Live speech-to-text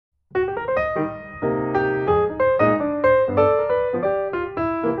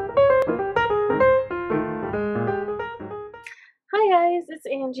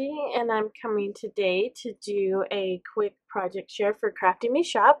Angie, and I'm coming today to do a quick project share for Crafty Me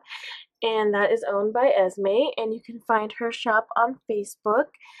Shop, and that is owned by Esme, and you can find her shop on Facebook.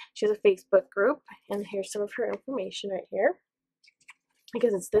 She has a Facebook group, and here's some of her information right here,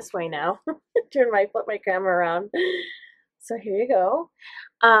 because it's this way now. Flip my camera around. So here you go.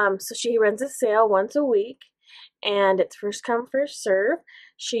 So she runs a sale once a week, and it's first come, first serve.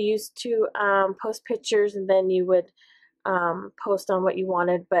 She used to post pictures, and then you would post on what you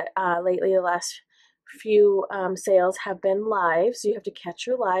wanted, but lately the last few sales have been live, so you have to catch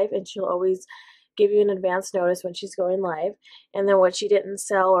her live, and she'll always give you an advance notice when she's going live. And then what she didn't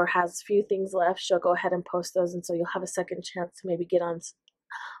sell or has a few things left, she'll go ahead and post those, and so you'll have a second chance to maybe get on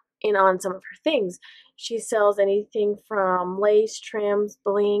some of her things. She sells anything from lace, trims,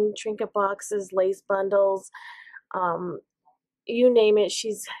 bling, trinket boxes, lace bundles, you name it,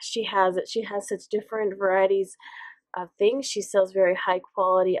 she has it. She has such different varieties of things. She sells very high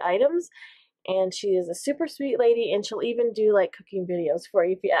quality items, and she is a super sweet lady, and she'll even do like cooking videos for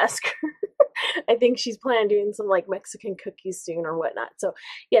you if you ask her. I think she's planning on doing some like Mexican cookies soon or whatnot. So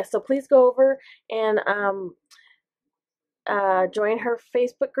yeah, so please go over and join her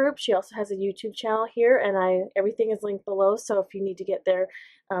Facebook group. She also has a YouTube channel here, and everything is linked below, so if you need to get there,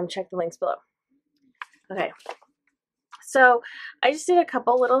 check the links below. Okay, so I just did a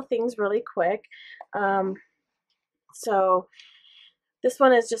couple little things really quick. So this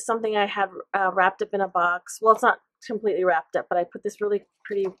one is just something I have wrapped up in a box. Well, it's not completely wrapped up, but I put this really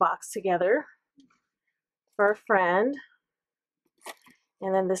pretty box together for a friend.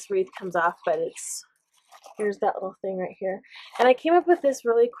 And then this wreath comes off, but here's that little thing right here. And I came up with this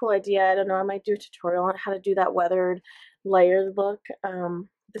really cool idea. I don't know, I might do a tutorial on how to do that weathered layered look.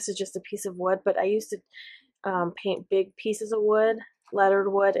 This is just a piece of wood, but I used to paint big pieces of wood,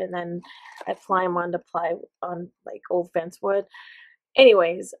 lettered wood, and then I'd fly them on to ply on like old fence wood.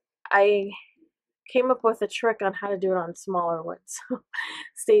 Anyways, I came up with a trick on how to do it on smaller wood, so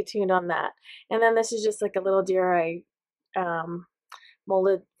stay tuned on that. And then this is just like a little deer I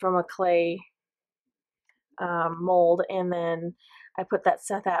molded from a clay mold, and then I put that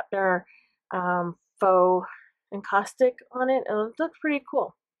Seth Apner faux encaustic on it, and it looks pretty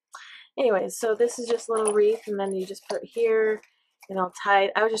cool. Anyways, so this is just a little wreath, and then you just put it here, and I'll tie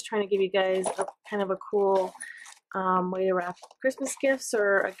it. I was just trying to give you guys a kind of a cool way to wrap Christmas gifts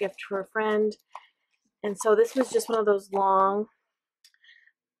or a gift for a friend. And so this was just one of those long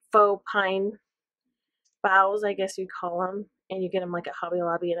faux pine boughs, I guess you'd call them, and you get them like at Hobby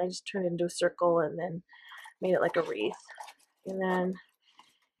Lobby, and I just turned it into a circle and then made it like a wreath. And then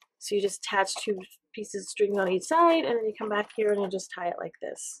so you just attach two pieces of string on each side, and then you come back here and you just tie it like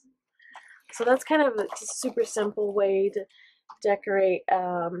this. So that's kind of a super simple way to decorate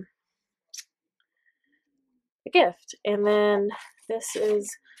a gift. And then this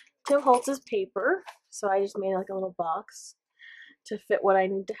is Tim Holtz's paper, so I just made like a little box to fit what I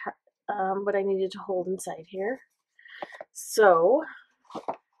need to what I needed to hold inside here. So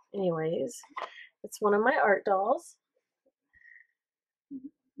anyways, it's one of my art dolls,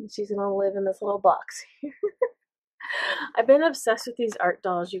 and she's gonna live in this little box here. I've been obsessed with these art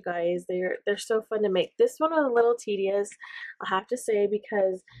dolls, you guys. They're so fun to make. This one was a little tedious, I'll have to say,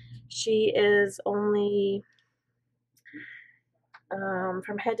 because she is only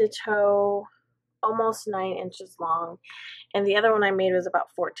from head to toe almost 9 inches long, and the other one I made was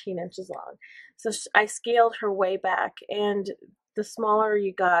about 14 inches long. So I scaled her way back, and the smaller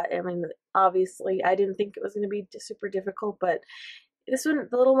you got, I mean, obviously I didn't think it was going to be super difficult, but this one,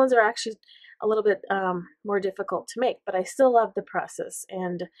 the little ones are actually a little bit more difficult to make, but I still love the process,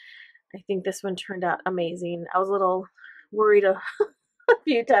 and I think this one turned out amazing. I was a little worried a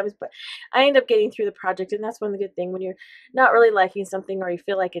few times, but I ended up getting through the project, and that's one of the good things when you're not really liking something, or you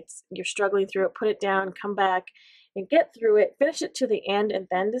feel like you're struggling through it. Put it down, come back, and get through it. Finish it to the end, and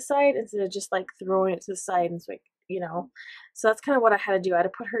then decide, instead of just like throwing it to the side and like, you know. So that's kind of what I had to do. I had to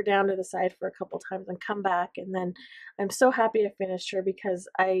put her down to the side for a couple times and come back, and then I'm so happy I finished her because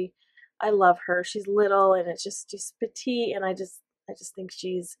I love her. She's little, and it's just petite, and I just think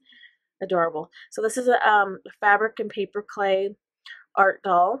she's adorable. So this is a fabric and paper clay art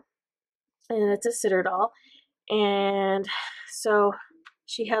doll, and it's a sitter doll. And so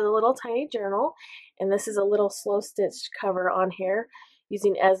she has a little tiny journal, and this is a little slow stitched cover on here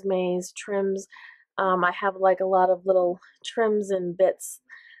using Esme's trims. I have like a lot of little trims and bits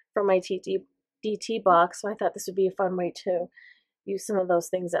from my DT box, so I thought this would be a fun way to use some of those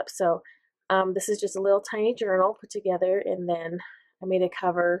things up. So this is just a little tiny journal put together, and then I made a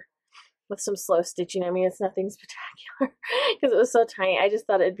cover with some slow stitching. I mean, it's nothing spectacular because it was so tiny. I just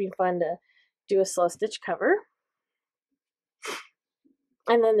thought it'd be fun to do a slow stitch cover.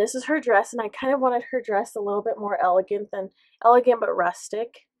 And then this is her dress, and I kind of wanted her dress a little bit more elegant but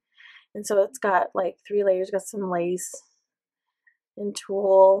rustic. And so it's got like 3 layers, got some lace and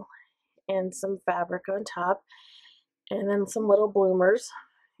tulle and some fabric on top, and then some little bloomers,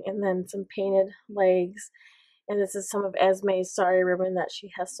 and then some painted legs. And this is some of Esme's sari ribbon that she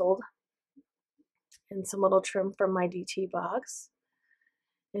has sold, and some little trim from my DT box.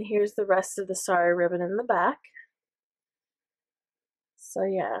 And here's the rest of the sari ribbon in the back. So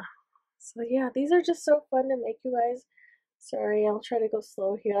yeah, these are just so fun to make, you guys. Sorry, I'll try to go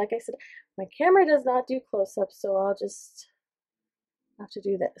slow here. Like I said, my camera does not do close-ups, so I'll just have to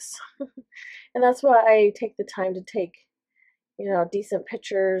do this. And that's why I take the time to take, decent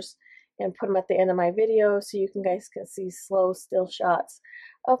pictures and put them at the end of my video so you guys can see slow, still shots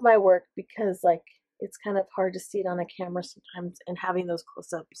of my work, because like it's kind of hard to see it on a camera sometimes, and having those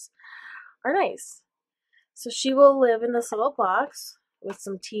close-ups are nice. So she will live in this little box with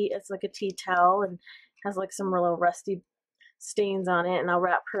some tea. It's like a tea towel and has like some little rusty stains on it, and I'll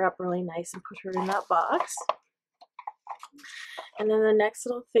wrap her up really nice and put her in that box. And then the next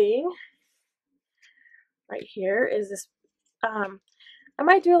little thing right here is this. I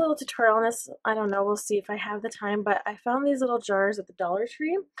might do a little tutorial on this. I don't know. We'll see if I have the time. But I found these little jars at the Dollar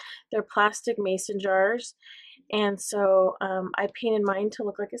Tree. They're plastic mason jars. And so I painted mine to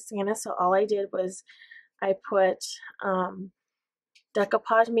look like a Santa. So all I did was I put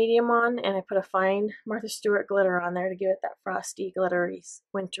decoupage medium on, and I put a fine Martha Stewart glitter on there to give it that frosty, glittery,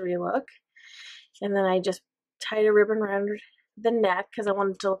 wintry look. And then I just tied a ribbon around the neck because I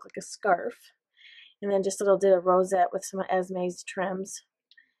wanted it to look like a scarf. And then just did a rosette with some of Esme's trims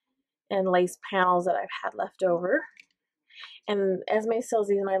and lace panels that I've had left over. And Esme sells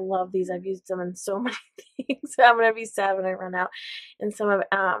these, and I love these. I've used them in so many things. I'm going to be sad when I run out. And some of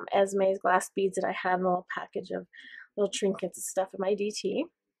Esme's glass beads that I had in a little package of little trinkets and stuff in my DT.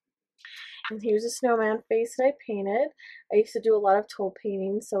 And here's a snowman face that I painted. I used to do a lot of tool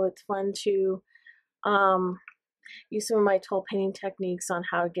painting, so it's fun to use some of my tool painting techniques on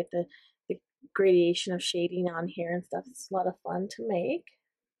how to get the gradation of shading on here and stuff. It's a lot of fun to make.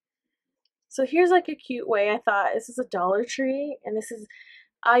 So here's like a cute way. I thought this is a Dollar Tree, and this is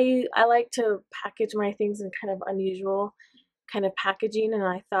I like to package my things in kind of unusual kind of packaging, and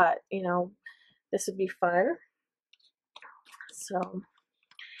I thought, this would be fun. So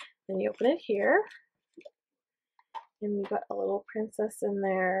then you open it here, and we've got a little princess in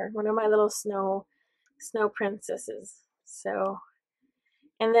there, one of my little snow princesses. So,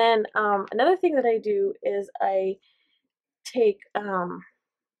 and then another thing that I do is I take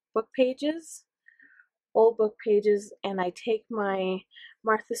book pages, old book pages, and I take my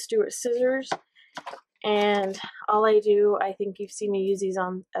Martha Stewart scissors, and all I do, I think you've seen me use these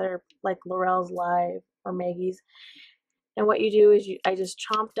on other, like Lorelle's Live or Maggie's, and what you do is I just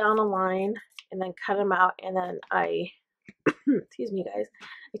chomp down a line and then cut them out, and then I excuse me guys,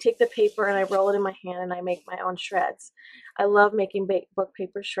 I take the paper and I roll it in my hand and I make my own shreds. I love making book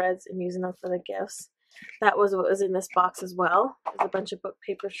paper shreds and using them for the gifts. That was what was in this box as well. There's a bunch of book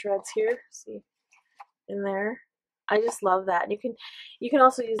paper shreds here. See in there. I just love that. And you can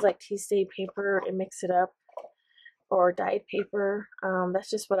also use like tea stain paper and mix it up, or dyed paper. That's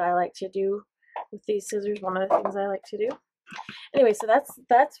just what I like to do with these scissors. One of the things I like to do. Anyway, so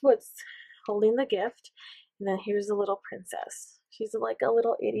that's what's holding the gift. And then here's the little princess. She's like a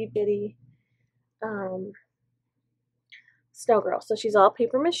little itty bitty snow girl. So she's all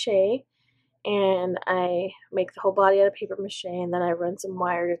paper mache, and I make the whole body out of paper mache, and then I run some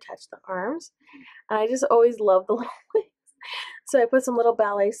wire to attach the arms. And I just always love the little wings. So I put some little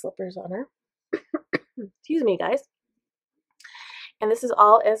ballet slippers on her. Excuse me, guys. And this is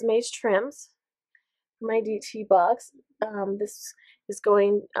all Esme's trims for my DT box. This is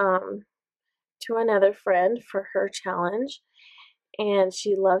going to another friend for her challenge, and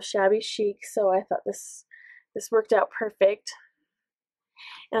she loves shabby chic, so I thought this worked out perfect.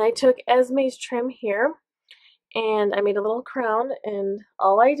 And I took Esme's trim here, and I made a little crown, and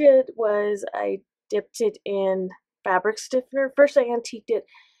all I did was I dipped it in fabric stiffener. First I antiqued it,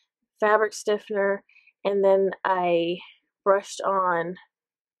 fabric stiffener, and then I brushed on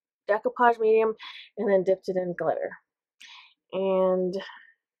decoupage medium, and then dipped it in glitter. And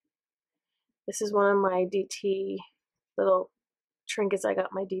this is one of my DT little trinkets I got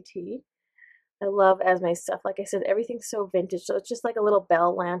my DT. I love Esme stuff. Like I said, everything's so vintage. So it's just like a little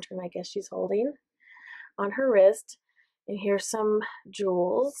bell lantern, I guess she's holding on her wrist. And here's some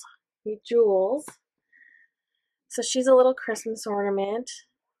jewels. Jewels. So she's a little Christmas ornament.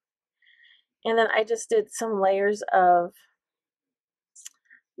 And then I just did some layers of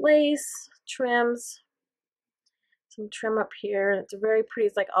lace, trims, some trim up here. It's a very pretty,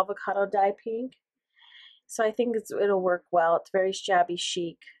 it's like avocado dye pink. So I think it'll work well. It's very shabby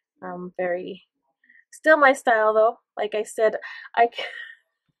chic. Very, still my style though. Like I said, I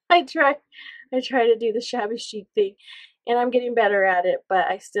I try to do the shabby chic thing, and I'm getting better at it, but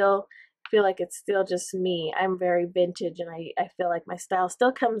I still feel like it's still just me. I'm very vintage, and I feel like my style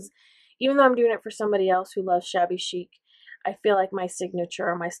still comes, even though I'm doing it for somebody else who loves shabby chic, I feel like my signature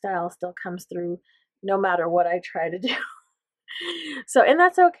or my style still comes through no matter what I try to do. So, and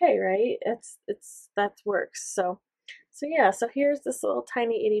that's okay, right? That works. So yeah, so here's this little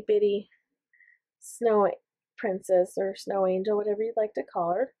tiny itty bitty snow princess or snow angel, whatever you'd like to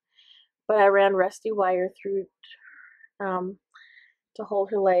call her. But I ran rusty wire through to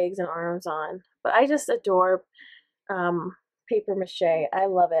hold her legs and arms on. But I just adore paper mache. I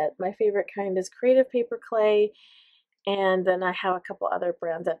love it. My favorite kind is creative paper clay, and then I have a couple other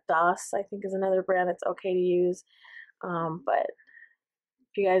brands. At DOS, I think, is another brand it's okay to use. But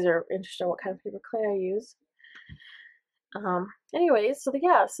if you guys are interested in what kind of paper clay I use. Anyways, so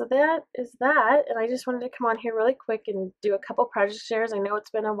yeah, so that is that, and I just wanted to come on here really quick and do a couple project shares. I know it's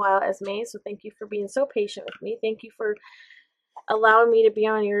been a while, Esme, so thank you for being so patient with me. Thank you for allowing me to be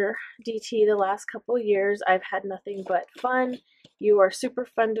on your DT the last couple years. I've had nothing but fun. You are super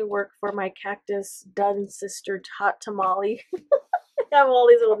fun to work for. My cactus done sister hot tamale. I have all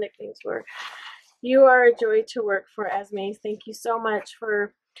these little nicknames for her. You are a joy to work for, Esme. Thank you so much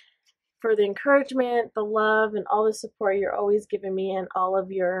for the encouragement, the love, and all the support you're always giving me, and all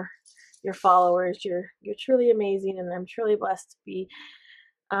of your followers. You're truly amazing, and I'm truly blessed to be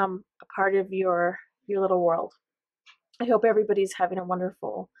a part of your little world. I hope everybody's having a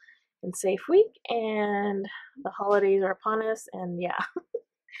wonderful and safe week, and the holidays are upon us, and yeah.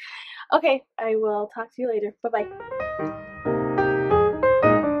 Okay, I will talk to you later. Bye-bye.